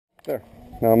There.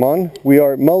 Now I'm on. We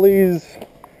are at Mully's,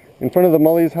 in front of the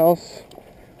Mully's house.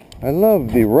 I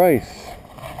love the rice.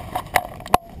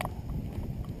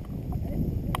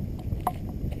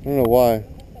 I don't know why.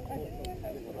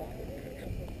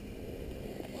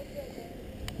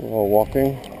 We're all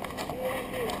walking.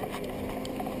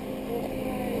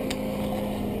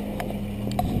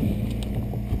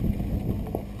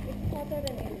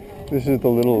 This is the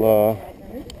little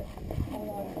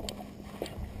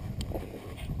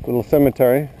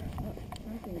cemetery.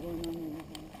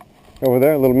 Over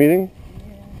there, a little meeting.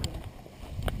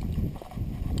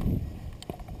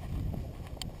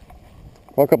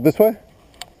 Walk up this way?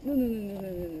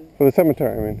 No. For the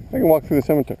cemetery, I mean. I can walk through the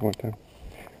cemetery one time.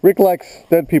 Rick likes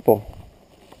dead people.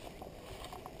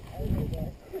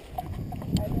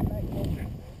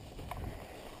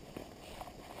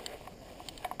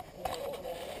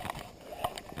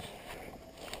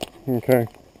 Okay.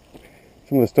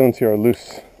 Some of the stones here are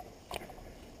loose.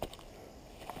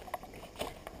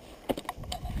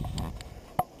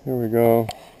 Here we go.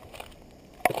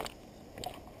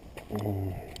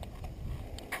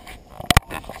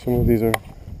 Some of these are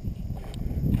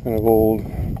kind of old.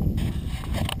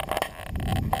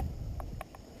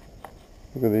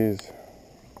 Look at these.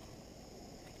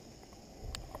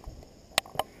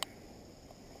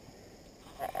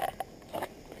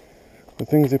 The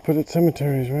things they put at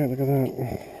cemeteries, right? Look at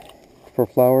that. For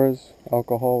flowers,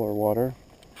 alcohol or water.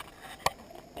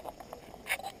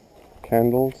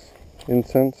 Candles,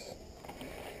 incense.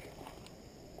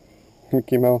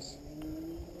 Mickey Mouse.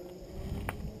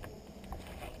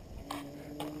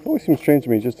 It always seems strange to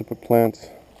me just to put plants.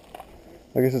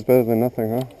 I guess it's better than nothing,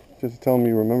 huh? Just to tell them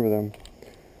you remember them.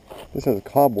 This has a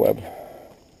cobweb.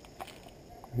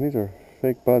 And these are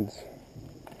fake buds.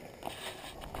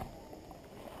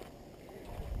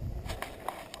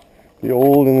 The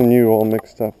old and the new all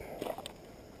mixed up.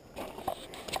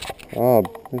 Ah,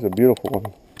 here's a beautiful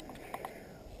one.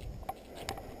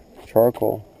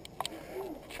 Charcoal.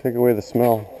 Take away the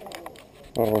smell.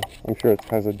 Oh, I'm sure it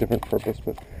has a different purpose,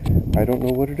 but I don't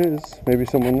know what it is. Maybe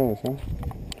someone knows,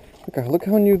 huh? Look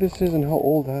how new this is and how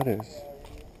old that is.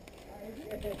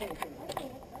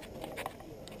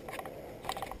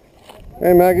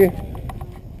 Hey, Maggie.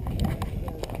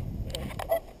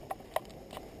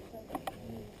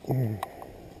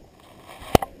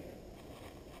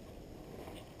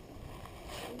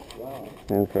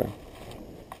 Okay.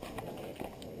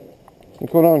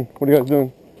 What's going on? What are you guys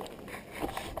doing?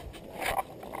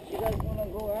 You guys want to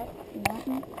go up the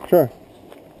mountain? Sure.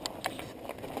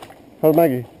 How's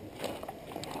Maggie?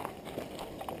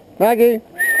 Maggie!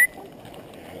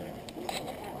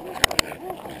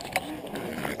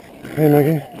 Hey,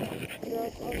 Maggie.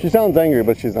 She sounds angry,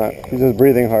 but she's not. She's just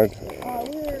breathing hard.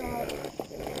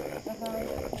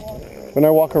 When I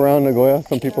walk around Nagoya,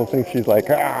 some people think she's like,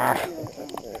 ah!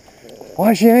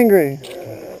 Why is she angry?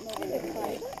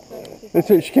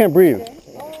 She can't breathe.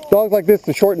 Dogs like this,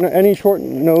 any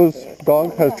short-nosed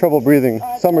dog has trouble breathing.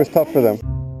 Summer's tough for them.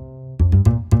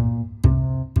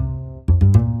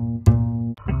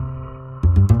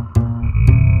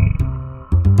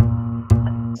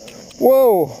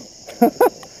 Whoa!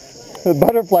 The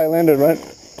butterfly landed right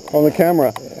on the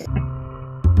camera.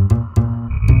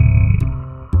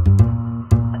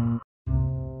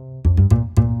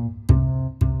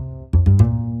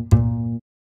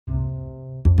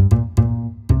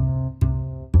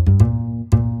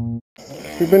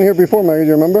 We've been here before, Maggie, do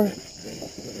you remember?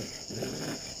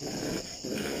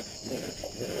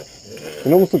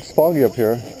 It almost looks foggy up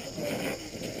here.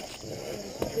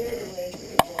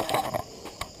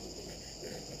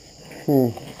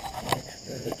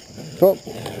 Oh,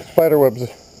 spider webs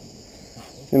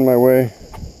in my way.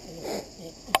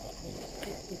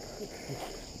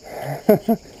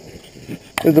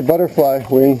 There's a butterfly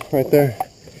wing right there.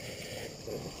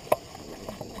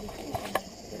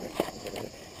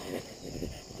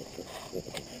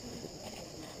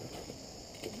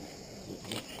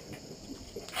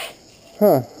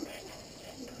 Huh.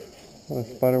 A lot of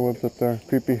spider webs up there.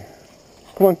 Creepy.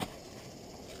 Come on.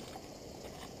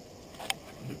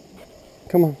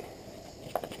 Come on.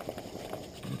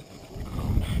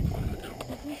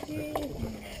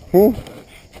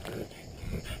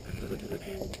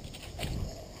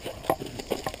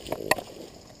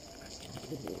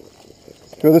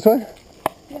 Go this way?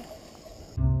 Yeah.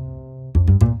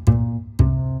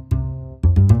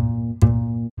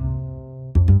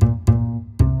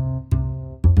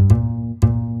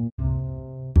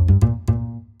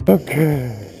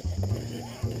 Okay.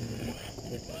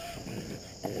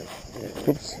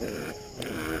 Oops.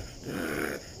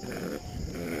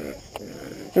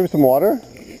 Maybe some water?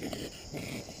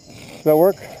 Does that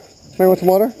work? Maggie, want some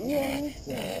water? Yeah.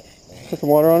 Put some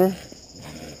water on her.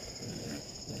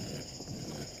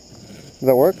 Does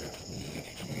that work?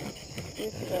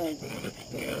 It does.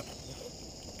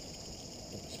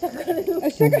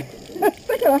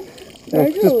 Yeah,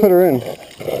 just put her in.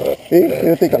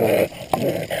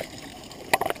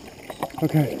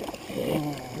 Okay.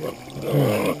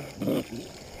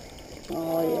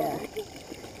 Oh yeah.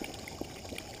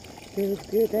 Feels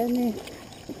good, doesn't it?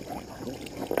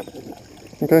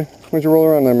 Okay. Why don't you roll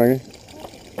around there, Maggie?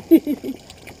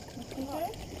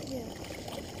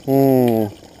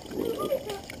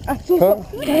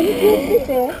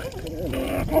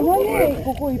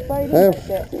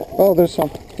 Oh, there's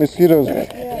some mosquitoes. Yeah.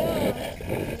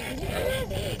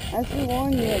 I should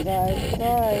warn you guys.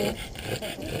 Sorry.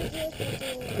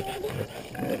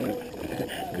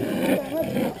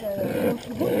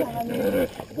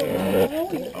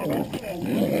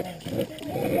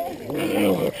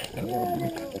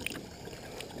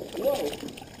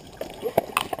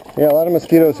 Yeah, a lot of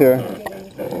mosquitoes here.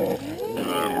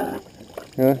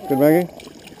 Yeah, good, Maggie?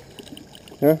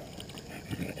 Yeah?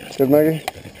 Good, Maggie?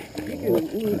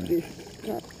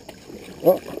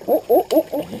 Oh.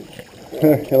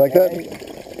 You like that?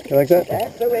 You like that?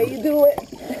 That's the way you do it.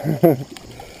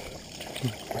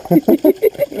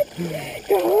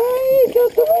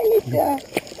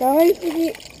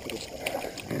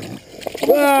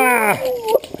 Ah!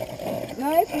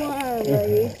 Nice one,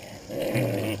 buddy.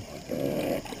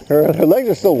 Her legs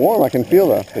are still warm. I can feel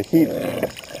the heat.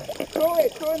 Throw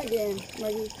it again,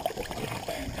 Maggie.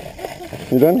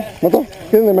 You done? Mato,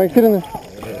 get in there, Maggie. Get in there.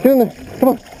 Get in there. Come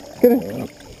on. Get in.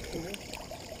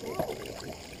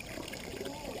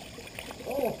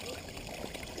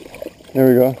 There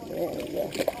we go.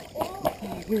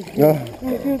 Good.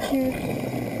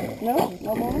 No?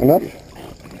 No more? Enough?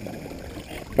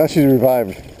 Now she's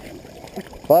revived.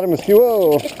 A lot of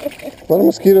mosquitoes. A lot of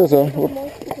mosquitoes, though.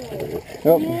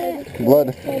 Yep.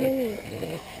 Blood. Just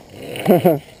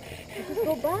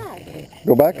go back.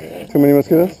 Go back? Too many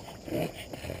mosquitoes?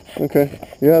 Okay.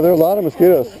 Yeah, there are a lot of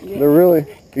mosquitoes. They're really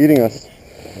eating us.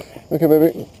 Okay,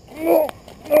 baby.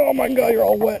 Oh my God, you're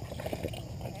all wet.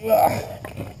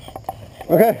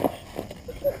 Okay.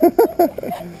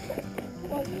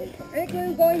 Rick,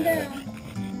 we're going down.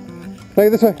 Hey,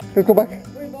 this way. Let's go back.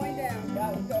 We're going down.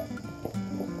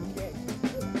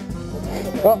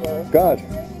 Oh, God.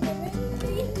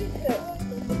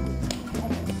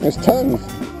 There's tons.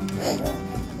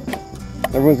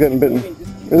 Everyone's getting bitten.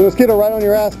 There's a mosquito right on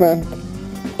your ass, man.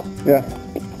 Yeah.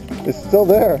 It's still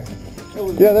there.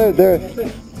 Yeah, there.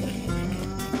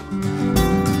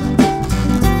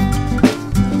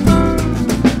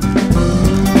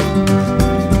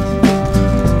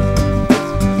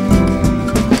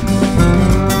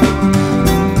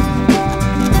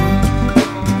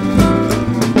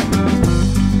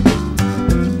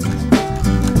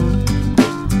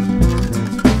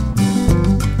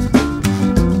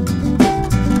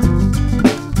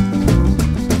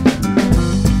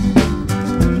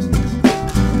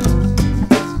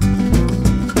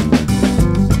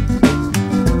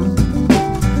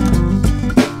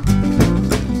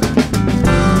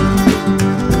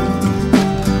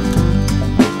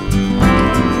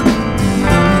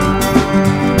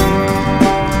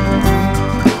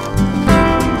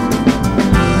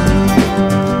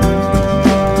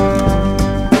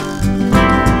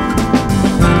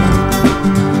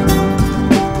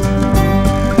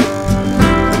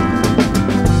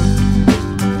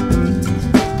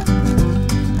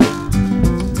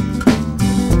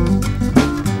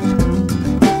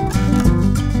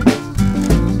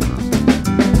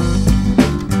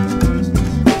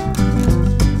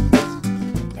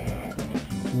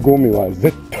ゴミは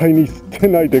絶対に捨て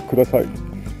ないでください。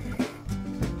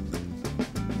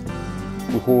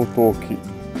不法投棄、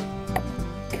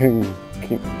献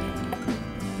金。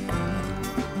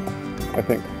I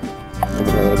think. I'm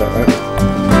gonna read that right.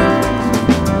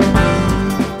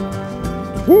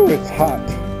 Woo, it's hot.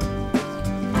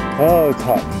 Oh, it's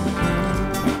hot.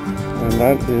 And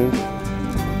that is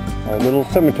our little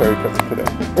cemetery trip today.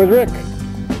 Where's Rick?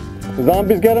 The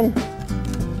zombies get him?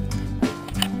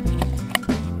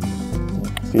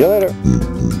 See you later.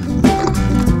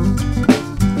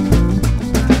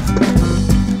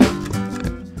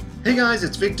 Hey guys,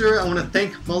 it's Victor. I want to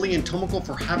thank Mully and Tomoko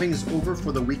for having us over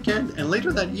for the weekend. And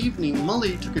later that evening,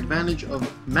 Mully took advantage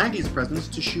of Maggie's presence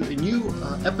to shoot a new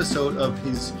episode of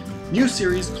his new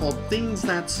series called Things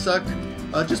That Suck,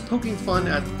 just poking fun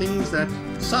at things that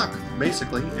suck,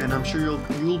 basically. And I'm sure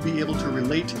you'll be able to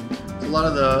relate to a lot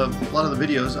of the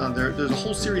videos on there. There's a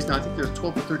whole series now. I think there's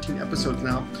 12 or 13 episodes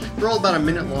now. They're all about a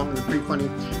minute long. They're pretty funny.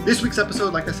 This week's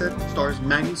episode, like I said, stars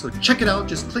Maggie. So check it out.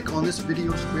 Just click on this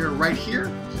video square right here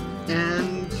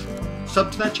and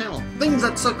sub to that channel. Things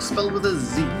That Suck, spelled with a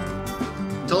Z.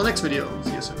 Until the next video,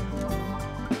 see you soon.